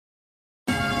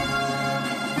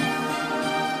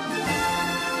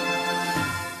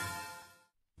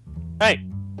Hey,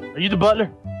 are you the butler?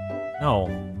 No.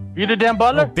 You the damn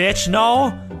butler? Oh, bitch,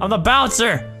 no! I'm the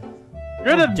bouncer!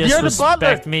 You're the butler!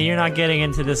 Disrespect me, you're not getting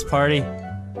into this party.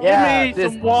 Yeah, Give me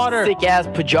some water. Sick-ass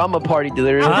pajama party,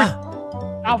 Delirious.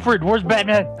 Huh? Alfred, where's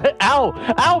Batman?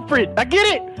 Alfred, I get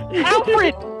it!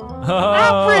 Alfred! Oh,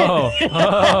 Alfred!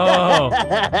 oh.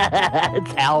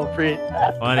 It's Alfred.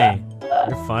 Funny.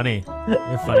 You're funny.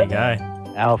 You're a funny guy.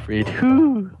 Alfred.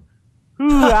 Who?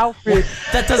 Alfred?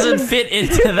 That doesn't fit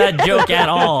into that joke at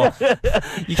all.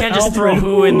 You can't just throw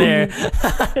who in there.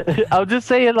 I'll just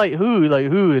say it like who,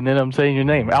 and then I'm saying your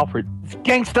name. Alfred. It's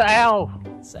Gangsta Al.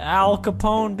 It's Al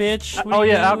Capone, bitch. What Al are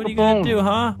you Capone. gonna do,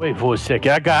 huh? Wait for a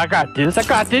second. I got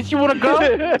this. You wanna go?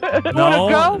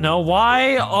 No, no.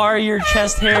 Why are your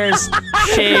chest hairs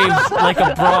shaved like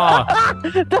a bra?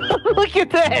 Don't look at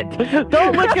that.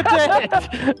 Don't look at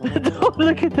that. Don't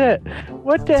look at that.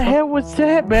 What the hell was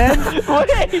that, man? Wait,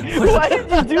 why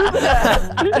did you do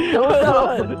that?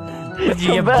 Hold on. Did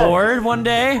you get bored one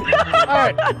day?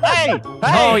 Alright. Hey!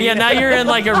 Oh yeah, now you're in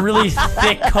like a really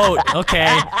thick coat.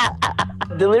 Okay.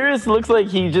 Delirious looks like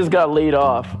he just got laid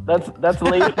off. That's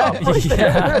laid off.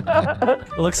 Yeah.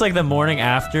 It looks like the morning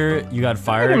after you got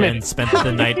fired and spent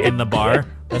the night in the bar.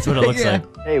 That's what it looks like.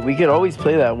 Hey, we could always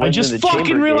play that one. I just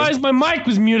fucking realized my mic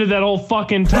was muted that whole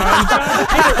fucking time.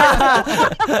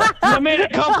 I made a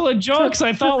couple of jokes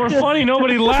I thought were funny.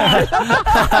 Nobody laughed.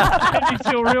 Made me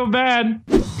feel real bad.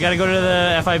 You gotta go to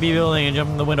the FIB building and jump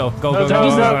in the window. Go.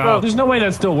 There's no way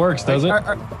that still works, does it?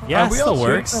 Yeah, it still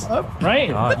works. Right?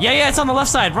 Yeah, it's on the left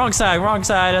side. Wrong side,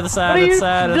 other side, What are other you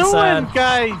side, doing, other side.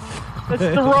 guys? That's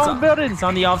the wrong building. It's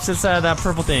on the opposite side of that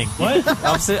purple thing. What?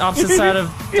 Opposite side of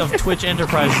Twitch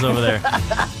Enterprises over there.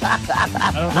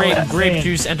 Grape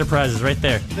Juice Enterprises right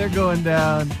there. They're going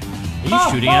down. Are you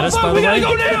shooting at us, by the way? We gotta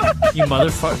go now! You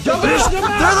motherfucker.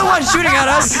 They're the ones shooting at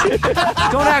us!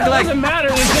 Don't act like... Doesn't matter,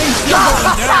 the thing's still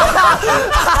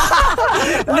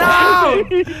going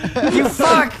down. No! You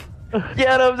fuck!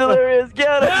 Get him, Delirious,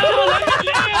 get him! No, let me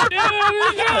live, dude!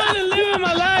 I'm trying to live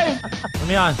my life! Let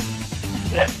me on.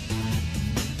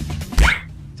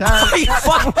 Time. Are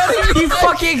you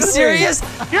fucking serious?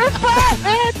 You're fat,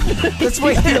 man. That's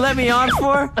what you let me on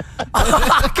for? Let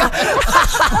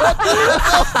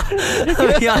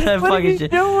me on that What are fucking you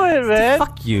shit. doing, man?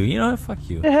 Fuck you. You know what? Fuck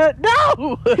you.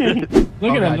 No. Look at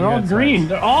them, they're all green.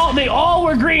 They all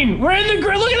were green. We're in the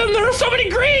green. Look at them, there are so many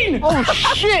green. Oh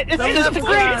shit! It's the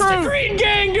green It's the green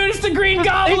gang, dude. It's the green He's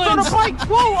on goblins. a bike.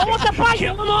 Whoa! I want that bike.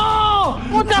 Kill them all.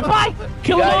 I want that bike.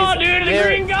 Kill them all, Guys, dude. The they're-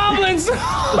 green goblins.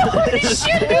 Holy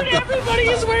shit, dude. Everybody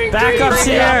is wearing green. Backup's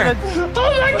here.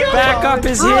 Oh my god. Backup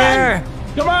is here.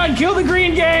 Come on, kill the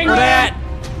green gang. Where they at?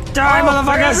 Die,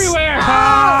 motherfuckers. Everywhere.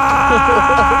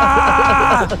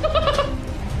 Ah!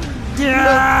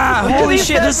 Yeah! Holy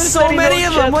shit, there's so many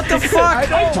of them! What the fuck?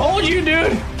 I told you,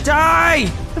 dude. Die!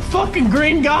 The fucking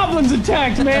green goblins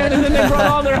attacked, man, and then they brought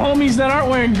all their homies that aren't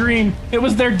wearing green. It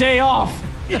was their day off.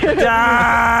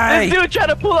 Die! This dude trying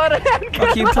to pull out a handgun.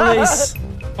 Fuck you, police!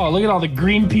 Oh, look at all the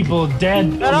green people dead.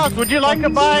 Vanos, would you like to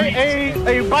buy a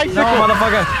bicycle? No,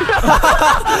 motherfucker!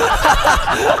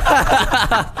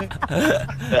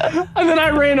 And then I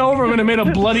ran over him and it made a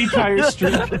bloody tire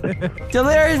streak.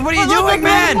 Delirious, what are you doing,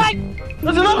 man?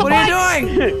 There's another What bike. are you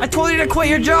doing? I told you to quit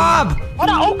your job! Oh,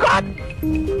 no. Oh god!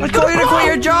 I told you to quit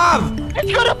your job!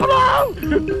 It's gonna blow!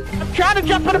 I'm trying to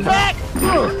jump in the back.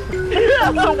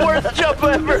 That's the worst jump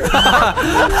ever.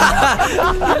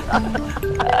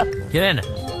 Get in.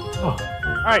 All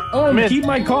right. Oh, miss. keep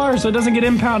my car so it doesn't get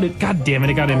impounded. God damn it,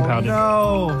 it got impounded.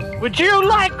 No. Would you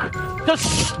like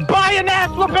to buy an ass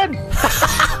whooping?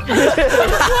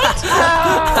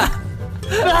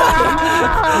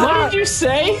 What did you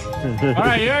say? All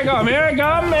right, here I come,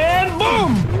 and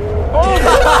boom!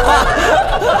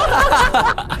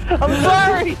 I'm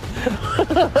sorry.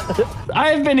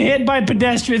 I've been hit by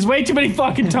pedestrians way too many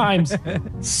fucking times.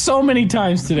 So many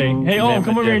times today. Hey, Owen,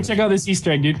 come over here and check out this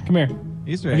Easter egg, dude. Come here.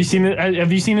 Easter Have you egg. seen it?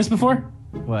 Have you seen this before?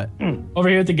 What? Over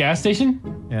here at the gas station?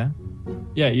 Yeah.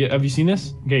 Yeah. Have you seen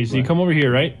this? Okay, so you come over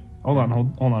here, right? Hold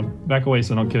on. Back away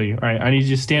so I don't kill you. All right, I need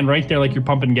you to stand right there like you're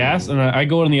pumping gas, and I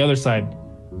go on the other side.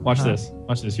 Watch this.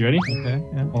 Watch this. You ready? Okay.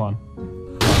 Yeah. Hold on.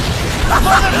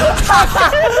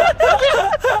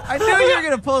 I knew you were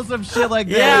gonna pull some shit like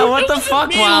that. Yeah, what the fuck,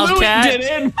 Me and Louis Wildcat? did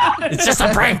it. It's just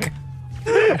a prank!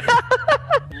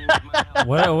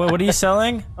 What are you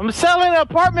selling? I'm selling an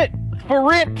apartment for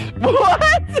rent. What?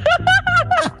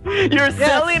 You're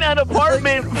selling an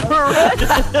apartment for rent?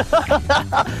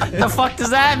 The fuck does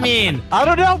that mean? I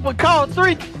don't know, but call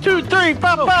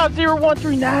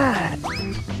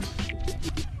 323-550-139.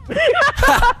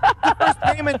 First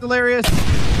payment, Delirious.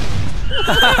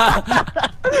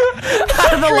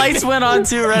 The lights went on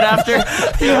too right after.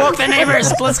 You woke the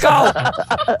neighbors. Let's go. All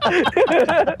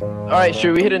right,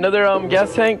 should we hit another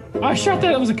gas tank? I shot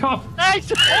that. It was a cop.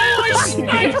 Nice. Oh, I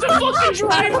sniped the fucking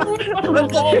driver with my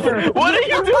revolver. What are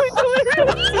you doing,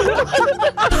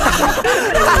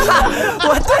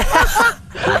 What the hell?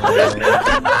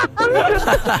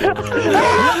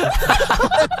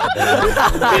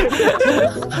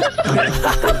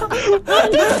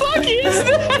 What the fuck is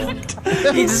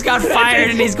that? He just got fired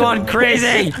and he's going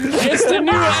crazy. It's the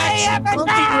new action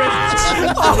monkey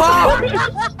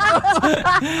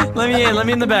rage. Let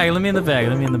me in the bag. Let me in the bag.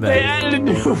 Let me in the They bag. added a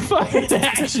new fucking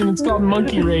action. It's called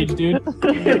monkey rage, dude.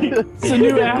 It's a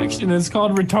new action. It's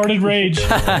called retarded rage.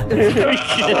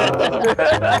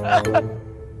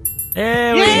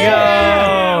 There we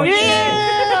go.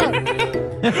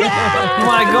 You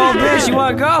wanna go, bitch? You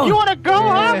wanna go? You wanna go,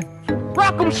 huh?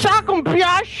 Rock'em sock'em,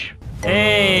 biatch.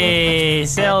 Hey,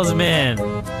 salesman.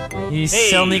 You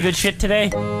sell me good shit today?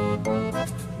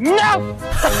 No!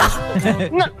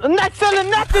 No, I'm not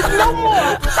selling nothing no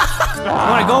more! You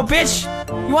wanna go, bitch?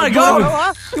 You wanna go?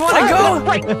 You wanna go?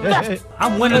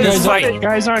 I'm winning this fight.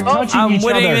 Guys aren't touching I'm each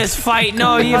winning other. this fight.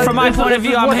 No, from my point of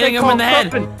view, I'm hitting him in the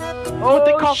head. Oh, what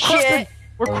they call crumping.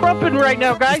 We're crumping right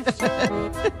now, guys.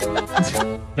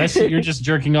 That's you're just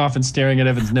jerking off and staring at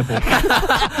Evan's nipple.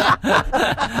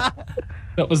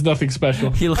 That was nothing special.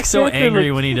 He looks so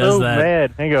angry when he does that.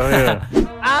 Bad. Hang on,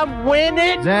 I'm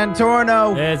winning.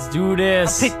 Zantorno. Let's do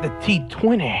this. Pick the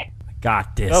T20.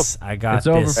 Got this. I got It's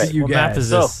over this. for you What map guys. is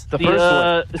this? The first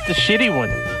one. It's the shitty one.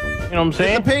 You know what I'm The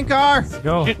saying? pink car. Let's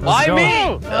go. Let's Why go. me?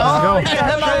 Let's go.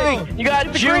 Hello. You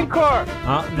got The green car.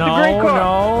 No, green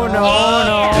car. no.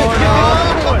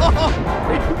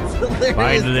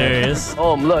 Bye, Delirious.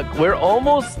 Look, we're from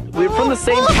the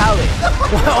same palette.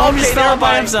 Oh, he just fell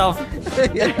by himself.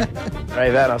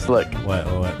 Alright, Vanos, look. What?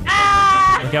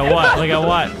 Look at what? Look at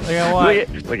what? Look at what?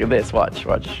 Look at this, watch.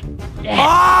 Oh!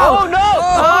 Oh no!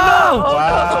 Oh!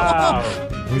 Wow.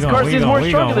 Where car seems more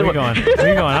stronger than Where you going? Where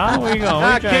you going? Huh? Where you going?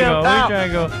 Where you trying to go? Where you trying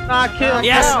to go? Knock him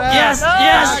Yes! out. Yes!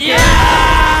 Yes!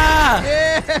 Yeah!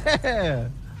 Yeah.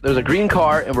 There's a green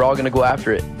car, and we're all gonna go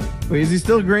after it. Wait, is he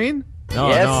still green? No,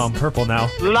 Yes. no, I'm purple now.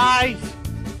 Lies.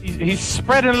 He's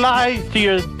spreading lies to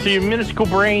your minuscule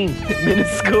brain.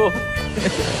 Minuscule.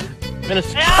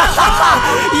 Minuscule.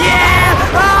 Yeah!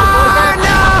 Oh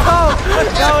no!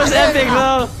 That was epic,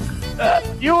 though.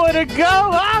 You wanna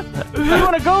go, huh? You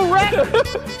wanna go, Rex?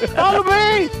 Follow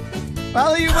me.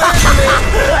 Follow you, man.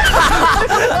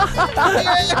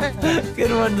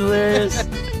 Good one, Delirious.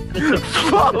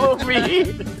 Follow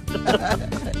me.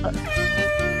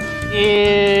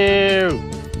 Ew.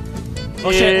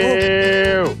 Oh shit!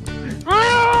 Ew.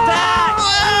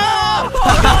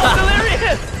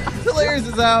 Delirious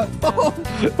is out.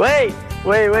 Wait.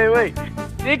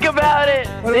 Think about it.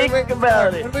 Think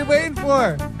about it. What are we waiting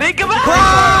for? Think about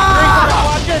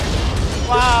Watch it.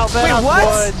 Wow, Wait, Vanos what?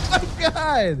 won. Oh my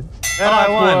god. Oh, I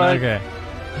won. Okay.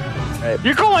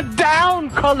 You're going down,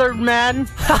 colored man.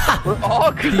 We're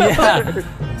all good. Yeah.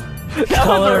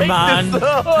 Color man.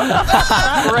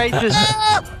 Outrageous.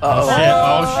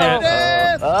 Oh shit!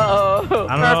 Uh-oh.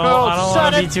 I don't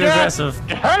want to be too aggressive. Get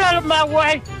the hell out of my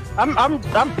way. I'm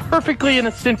perfectly in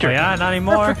the center. Oh, yeah, not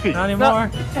anymore. Perfectly. Not anymore.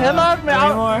 Hell out of me. Not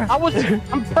anymore.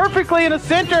 I'm perfectly in the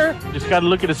center. Just gotta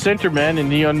look at the center, man,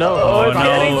 and you'll know. Oh it's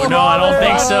getting no, I don't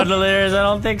think so, smaller. Delirious. I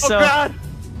don't think so. Oh God.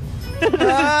 This is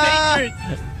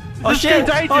dangerous. Oh This is shit!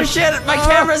 too Oh dangerous. shit! My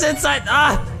camera's inside.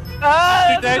 Ah!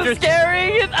 Ah, Too this is dangerous.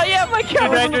 scary. Yeah, my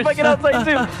camera's dangerous. fucking outside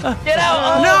too. Get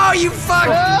out. No, you fuck!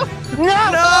 No. No!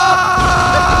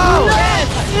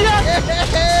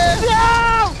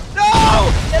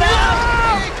 Get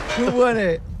out. Who won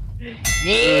it?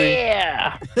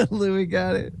 Yeah. Louis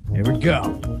got it. Here we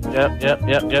go. Yep.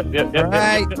 All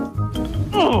right.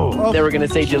 Oh, They were gonna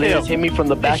say, Delirious, hit me from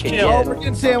the back Chill. Oh, again. we're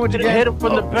getting sandwich hit again. him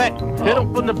from the back. Hit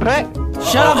him from the back.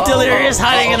 Shut up, Delirious,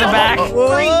 hiding in the back.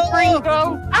 Green,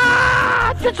 go.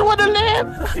 Ah, just wanna live.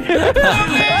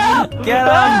 Get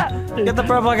him! Get the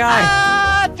purple guy.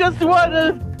 Ah, just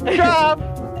wanna job.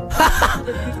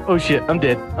 Oh shit, I'm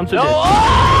dead. I'm so dead.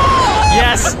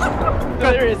 Yes!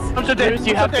 Delirious. I'm so dead.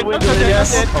 You have to win, I'm so dead.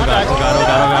 Delirious. I'm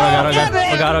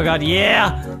dead. Oh god, oh god.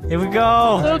 Yeah! Here we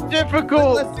go! So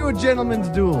difficult. Let's do a gentleman's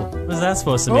duel. What is that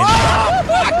supposed to mean?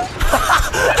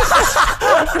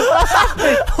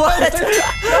 What?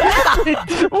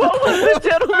 What was the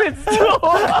gentleman's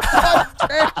door?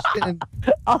 Traction.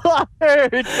 All I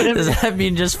heard. Does that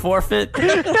mean just forfeit?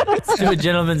 Let's do a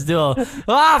gentleman's duel.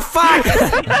 Ah, fuck!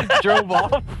 Drove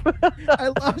off. I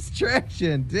lost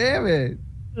traction. Damn it.